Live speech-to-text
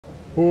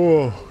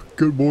Oh,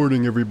 good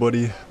morning,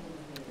 everybody.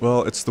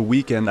 Well, it's the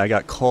weekend. I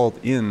got called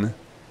in.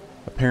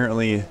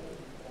 Apparently,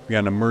 we got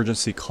an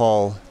emergency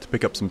call to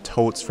pick up some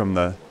totes from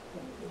the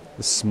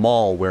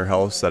small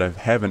warehouse that I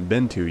haven't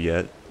been to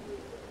yet.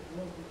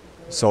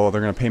 So they're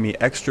going to pay me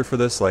extra for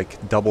this,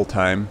 like double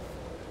time.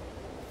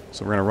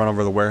 So we're going to run over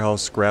to the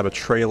warehouse, grab a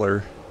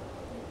trailer,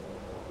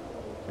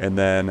 and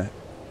then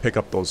pick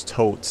up those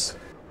totes.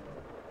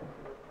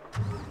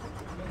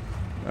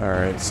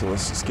 Alright, so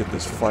let's just get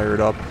this fired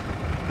up.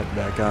 Head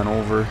back on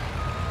over.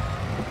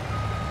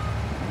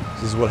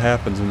 This is what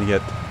happens when you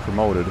get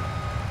promoted.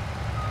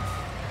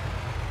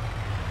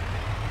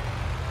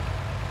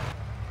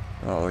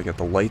 Oh, they got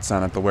the lights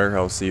on at the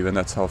warehouse even.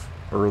 That's how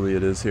early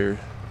it is here.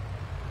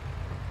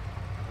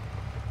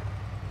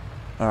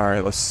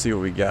 Alright, let's see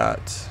what we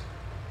got.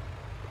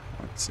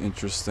 That's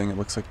interesting. It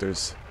looks like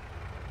there's...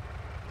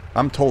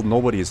 I'm told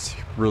nobody's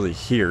really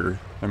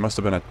here. There must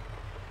have been a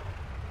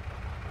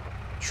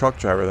truck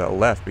driver that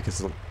left because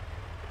the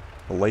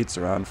lights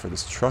are on for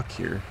this truck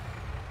here.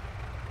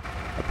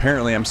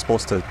 Apparently I'm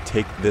supposed to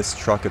take this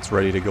truck. It's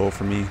ready to go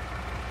for me.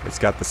 It's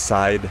got the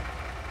side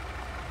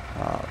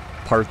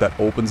part that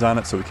opens on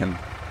it so we can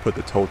put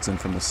the totes in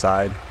from the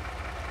side.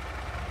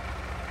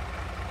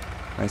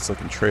 Nice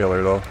looking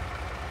trailer though.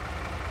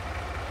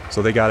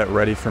 So they got it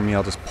ready for me.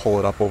 I'll just pull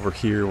it up over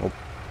here.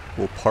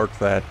 We'll park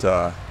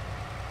that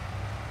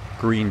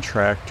green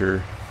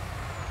tractor.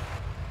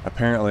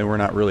 Apparently we're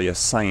not really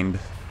assigned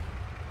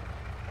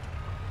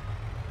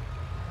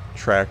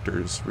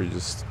tractors. We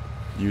just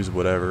use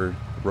whatever,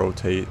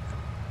 rotate.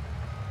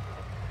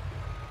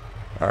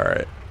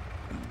 Alright,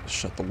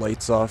 shut the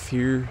lights off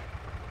here.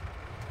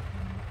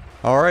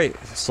 Alright,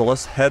 so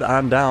let's head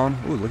on down.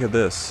 Ooh, look at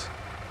this.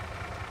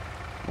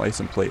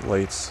 License plate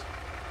lights.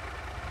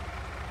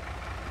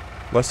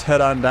 Let's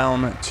head on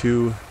down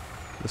to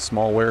the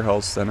small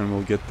warehouse then, and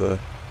we'll get the...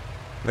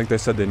 I think they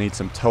said they need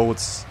some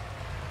totes,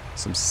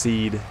 some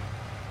seed.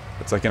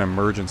 It's like an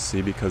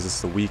emergency because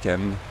it's the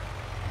weekend.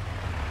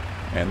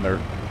 And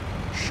they're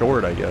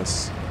short, I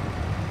guess.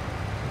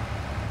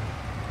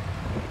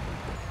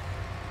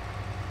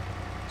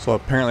 So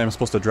apparently I'm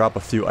supposed to drop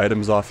a few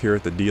items off here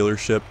at the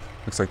dealership.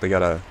 Looks like they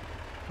got a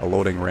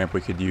loading ramp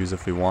we could use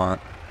if we want.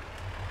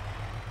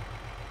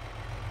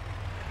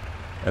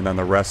 And then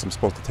the rest I'm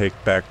supposed to take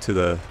back to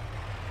the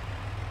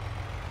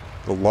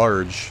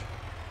large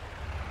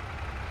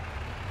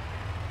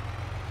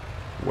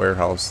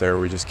warehouse there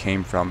we just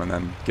came from, and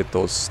then get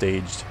those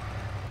staged.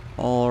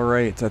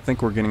 Alright, I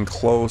think we're getting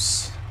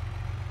close.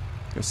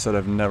 Like I said,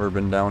 I've never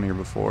been down here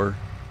before.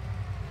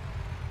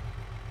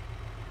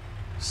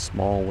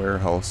 Small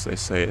warehouse, they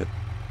say it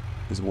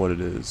is what it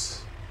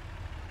is.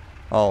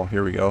 Oh,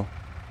 here we go.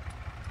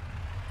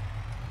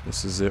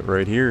 This is it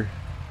right here.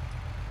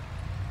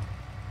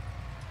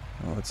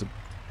 Oh, that's a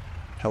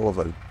hell of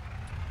a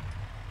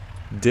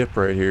dip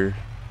right here.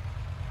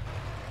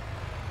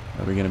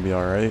 Are we gonna be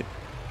alright?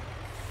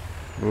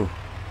 Ooh.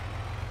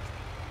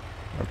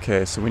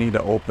 Okay, so we need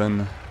to open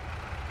the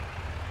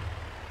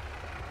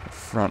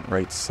front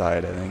right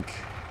side, I think.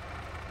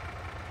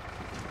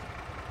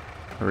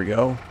 There we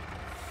go.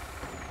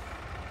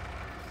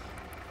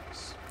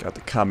 Got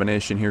the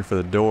combination here for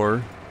the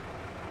door.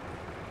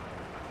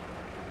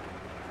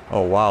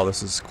 Oh wow,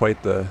 this is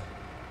quite the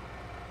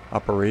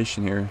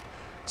operation here.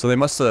 So they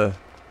must have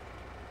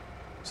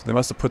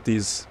put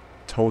these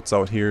totes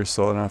out here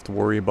so I don't have to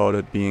worry about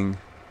it being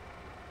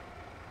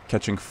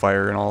catching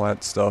fire and all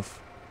that stuff.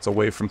 It's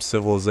away from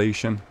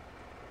civilization.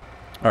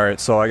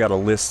 Alright, so I got a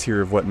list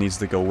here of what needs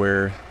to go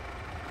where.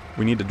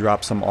 We need to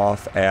drop some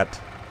off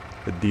at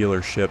the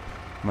dealership.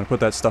 I'm going to put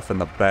that stuff in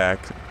the back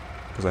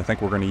because I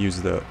think we're going to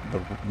use the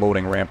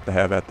loading ramp to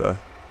have at the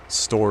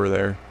store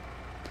there.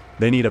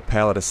 They need a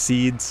pallet of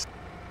seeds,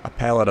 a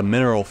pallet of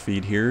mineral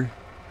feed here.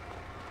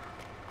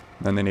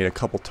 Then they need a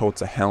couple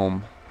totes of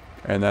helm.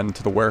 And then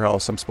to the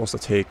warehouse I'm supposed to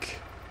take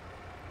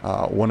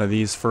one of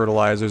these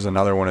fertilizers,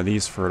 another one of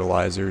these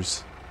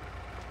fertilizers,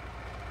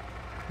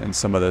 and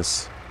some of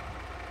this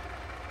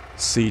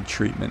seed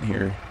treatment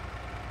here.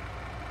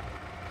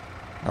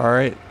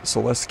 Alright, so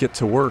let's get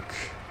to work.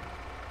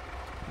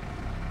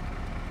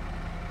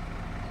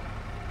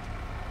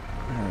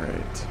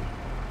 Alright.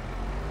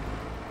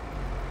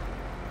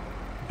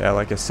 Yeah,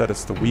 like I said,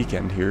 it's the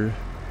weekend here.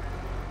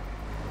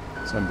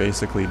 So I'm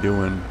basically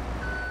doing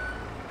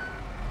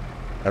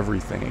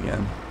everything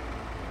again.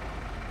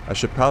 I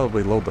should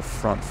probably load the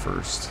front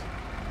first.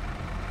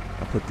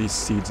 I'll put these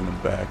seeds in the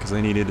back because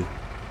I needed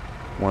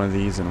one of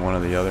these and one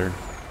of the other.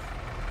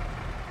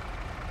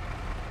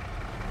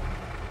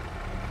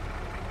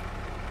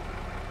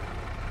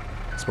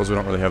 I suppose we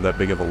don't really have that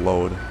big of a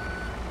load.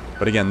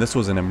 But again, this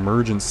was an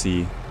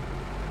emergency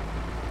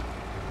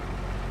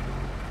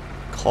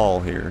call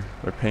here.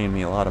 They're paying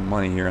me a lot of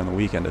money here on the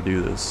weekend to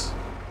do this.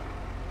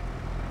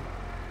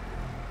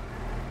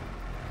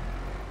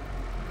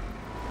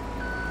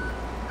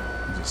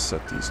 Just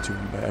set these two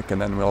in back,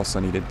 and then we also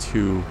needed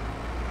 2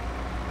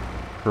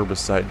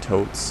 herbicide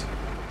totes.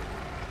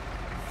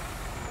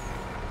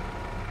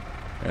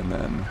 And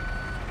then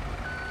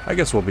I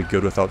guess we'll be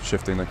good without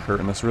shifting the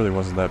curtain. This really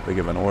wasn't that big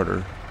of an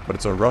order, but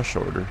it's a rush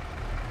order.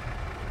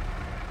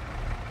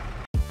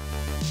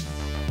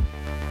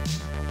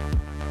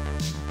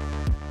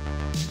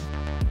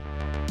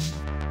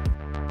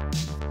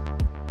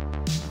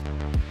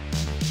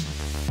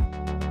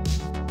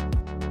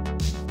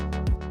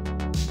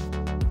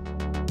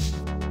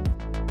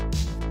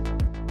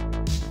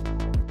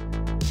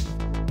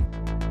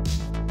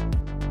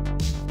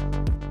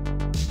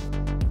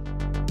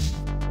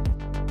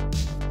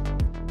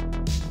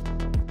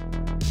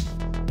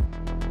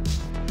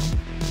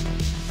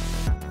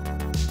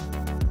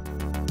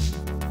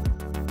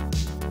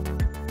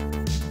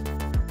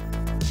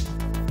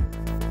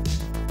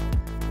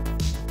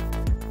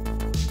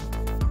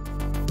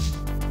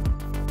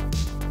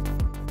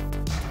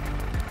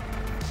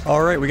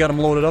 Alright, we got them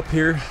loaded up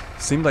here.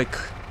 Seemed like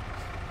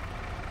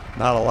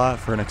not a lot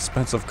for an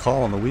expensive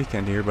call on the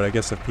weekend here, but I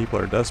guess if people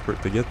are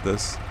desperate to get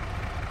this,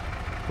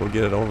 we'll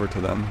get it over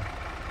to them.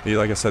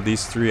 Like I said,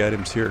 these 3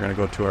 items here are going to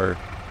go to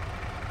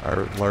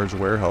our large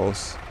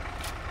warehouse.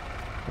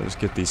 We'll just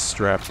get these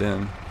strapped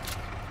in.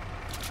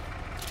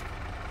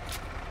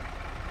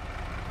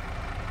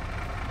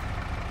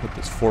 Put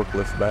this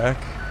forklift back.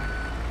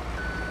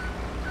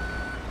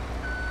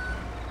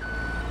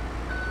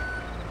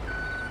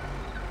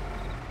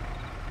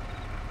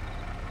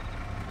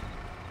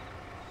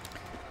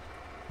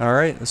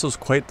 Alright, this was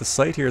quite the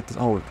sight here at the...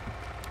 Oh, you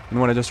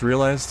know what I just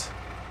realized?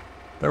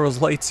 There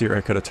was lights here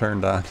I could have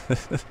turned on.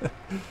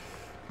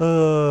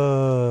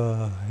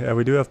 Yeah,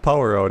 we do have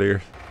power out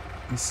here.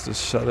 Let's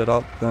just shut it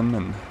up then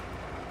and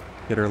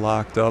get her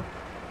locked up.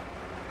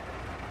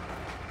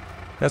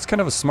 That's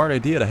kind of a smart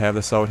idea to have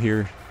this out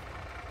here,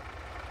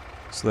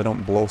 so they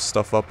don't blow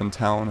stuff up in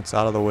town. It's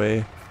out of the way.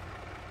 You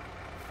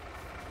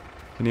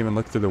can even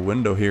look through the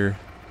window here.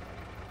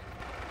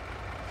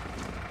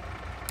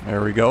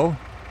 There we go.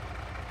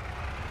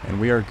 And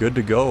we are good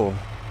to go.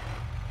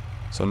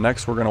 So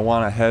next we're going to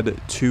want to head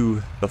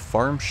to the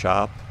farm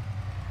shop.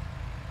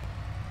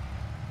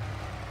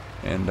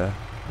 And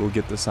we'll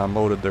get this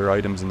unloaded. There are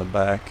items in the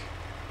back.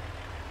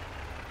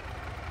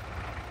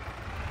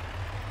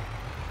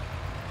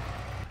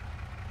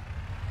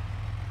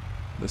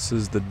 This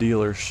is the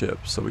dealership,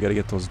 so we got to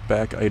get those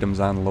back items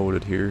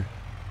unloaded here.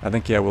 I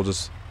think, yeah, we'll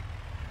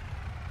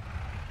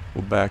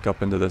back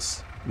up into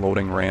this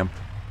loading ramp.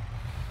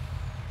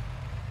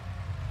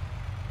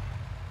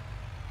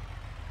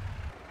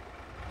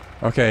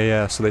 Okay,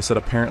 yeah, so they said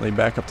apparently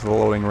back up to the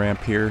loading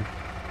ramp here,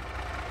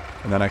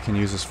 and then I can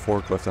use this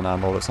forklift and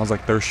unload it. Sounds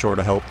like they're short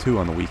of help too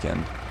on the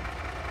weekend.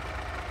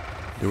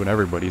 Doing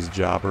everybody's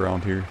job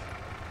around here.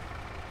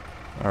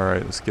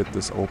 Alright, let's get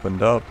this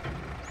opened up.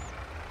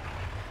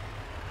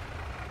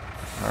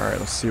 Alright,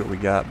 let's see what we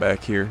got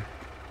back here.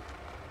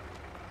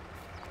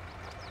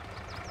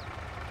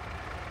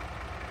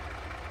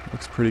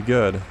 Looks pretty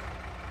good.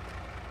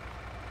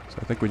 So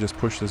I think we just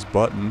push this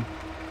button.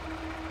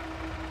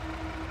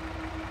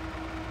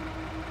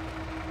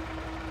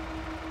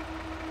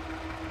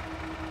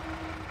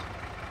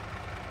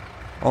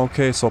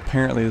 Okay, so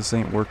apparently this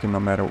ain't working no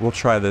matter. We'll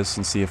try this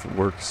and see if it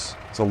works.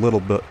 It's a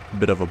little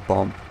bit of a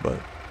bump, but...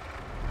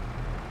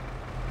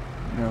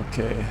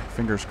 Okay,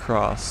 fingers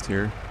crossed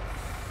here.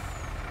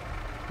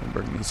 I'll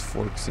bring these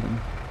forks in.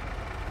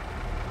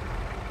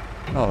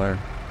 Oh, there.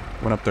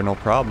 Went up there no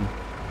problem.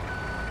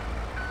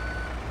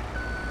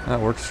 That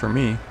works for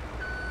me.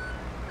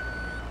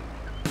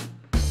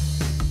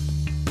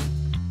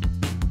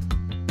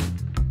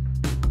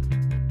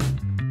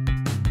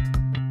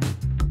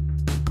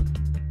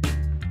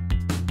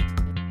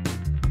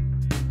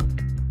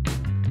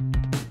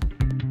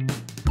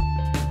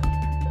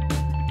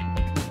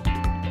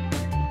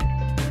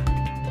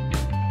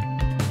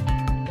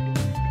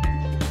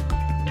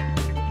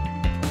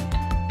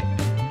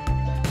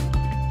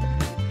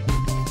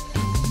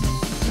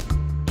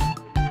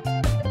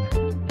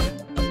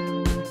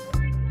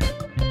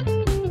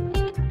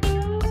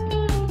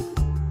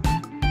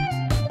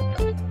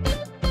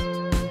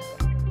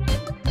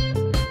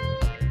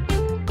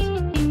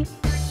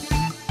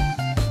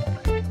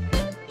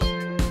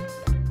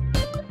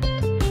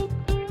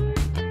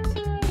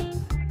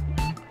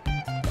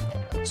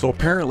 So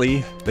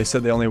apparently, they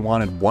said they only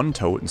wanted 1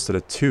 tote instead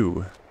of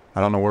 2. I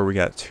don't know where we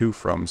got 2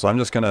 from, so I'm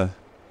just gonna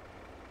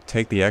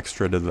take the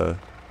extra to the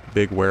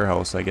big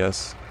warehouse, I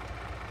guess.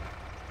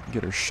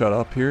 Get her shut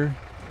up here.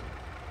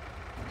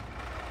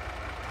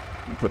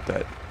 Put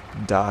that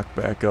dock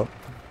back up.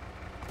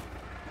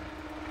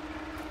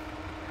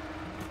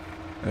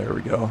 There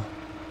we go.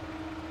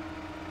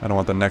 I don't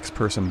want the next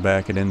person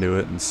backing into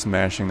it and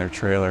smashing their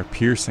trailer,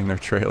 piercing their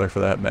trailer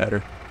for that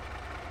matter.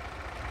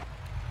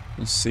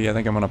 Let's see, I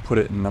think I'm going to put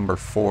it in number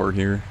 4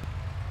 here.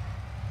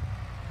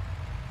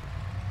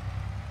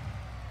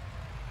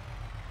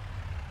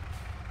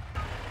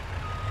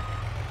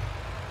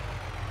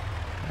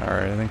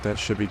 Alright, I think that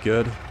should be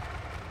good.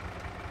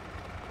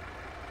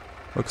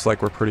 Looks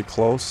like we're pretty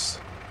close.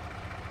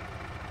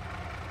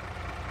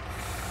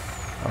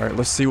 Alright,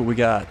 let's see what we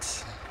got.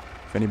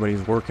 If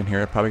anybody's working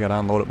here, I probably got to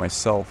unload it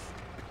myself.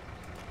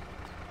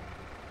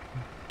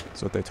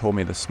 That's what they told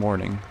me this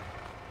morning.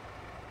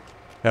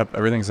 Yep,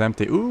 everything's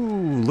empty.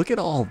 Ooh, look at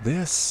all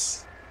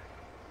this.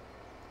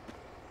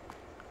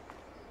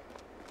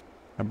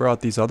 I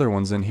brought these other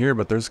ones in here,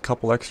 but there's a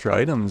couple extra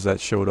items that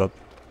showed up.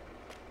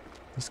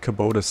 There's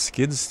Kubota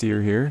skid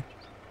steer here.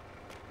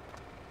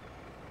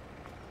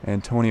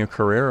 Antonio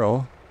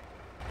Carrero.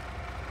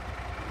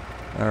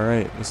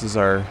 Alright, this is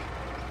our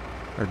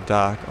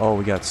dock. Oh,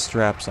 we got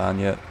straps on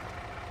yet.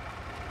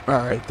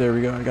 Alright, there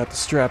we go. I got the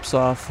straps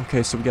off.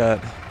 Okay, so we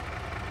got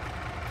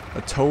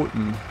a tote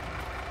and...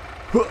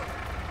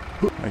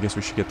 I guess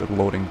we should get the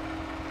loading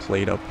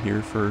plate up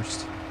here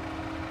first.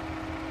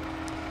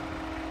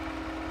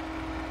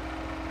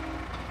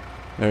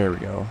 There we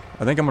go.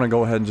 I think I'm going to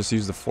go ahead and just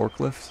use the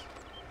forklift.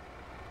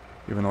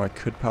 Even though I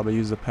could probably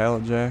use the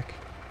pallet jack.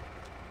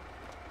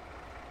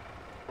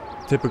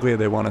 Typically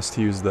they want us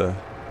to use the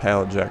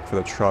pallet jack for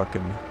the truck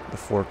and the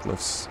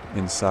forklifts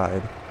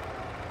inside.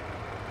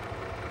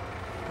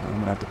 I'm going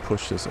to have to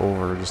push this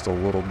over just a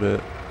little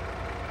bit.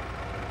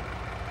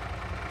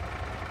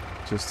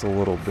 Just a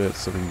little bit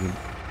so we can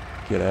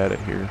get at it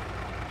here.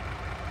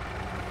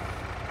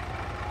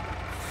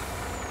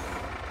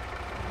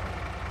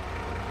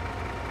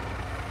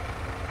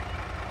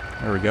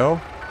 There we go.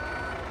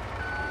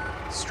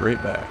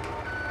 Straight back.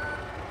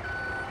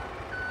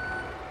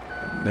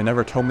 They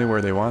never told me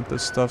where they want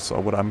this stuff, so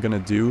what I'm gonna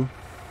do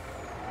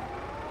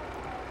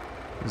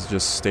is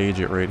just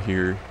stage it right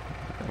here.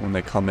 When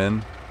they come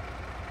in,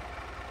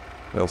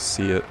 they'll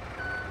see it.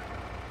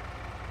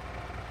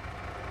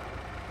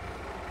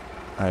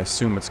 I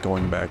assume it's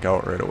going back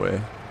out right away.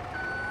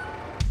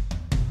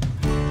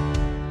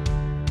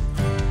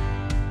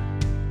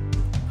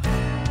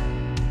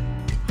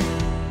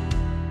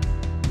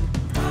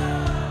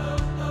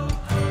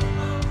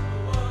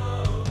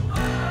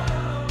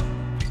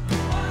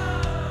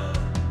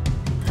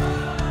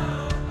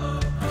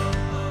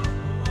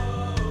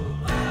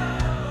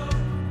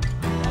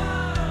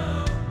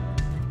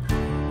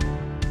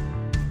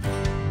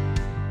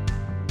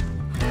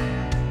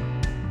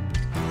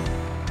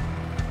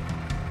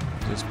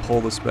 Just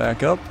pull this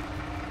back up.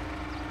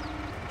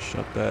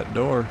 Shut that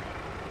door.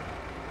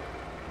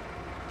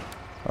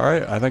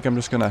 Alright, I think I'm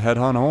just gonna head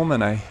on home,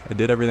 and I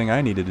did everything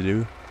I needed to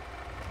do.